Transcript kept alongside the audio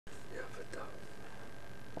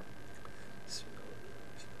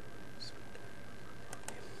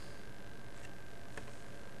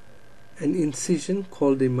An incision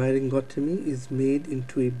called a myringotomy is made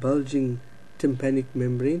into a bulging tympanic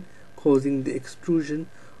membrane, causing the extrusion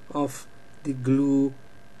of the glue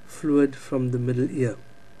fluid from the middle ear.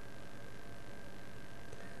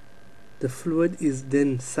 The fluid is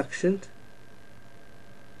then suctioned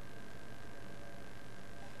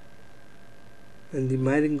and the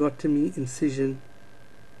myringotomy incision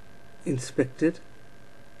inspected.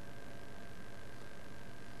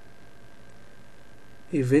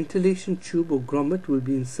 A ventilation tube or grommet will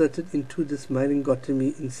be inserted into this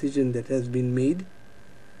myringotomy incision that has been made,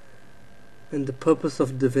 and the purpose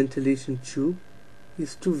of the ventilation tube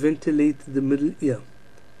is to ventilate the middle ear.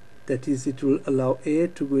 That is, it will allow air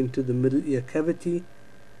to go into the middle ear cavity,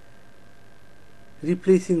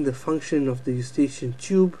 replacing the function of the eustachian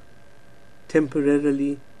tube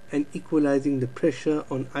temporarily and equalizing the pressure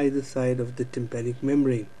on either side of the tympanic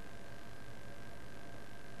membrane.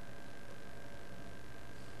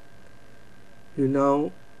 You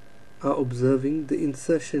now are observing the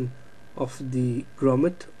insertion of the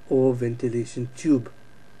grommet or ventilation tube.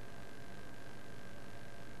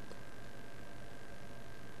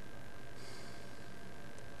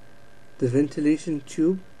 The ventilation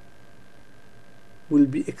tube will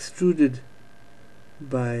be extruded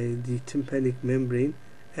by the tympanic membrane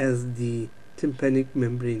as the tympanic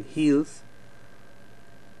membrane heals,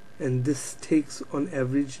 and this takes on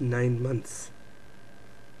average 9 months.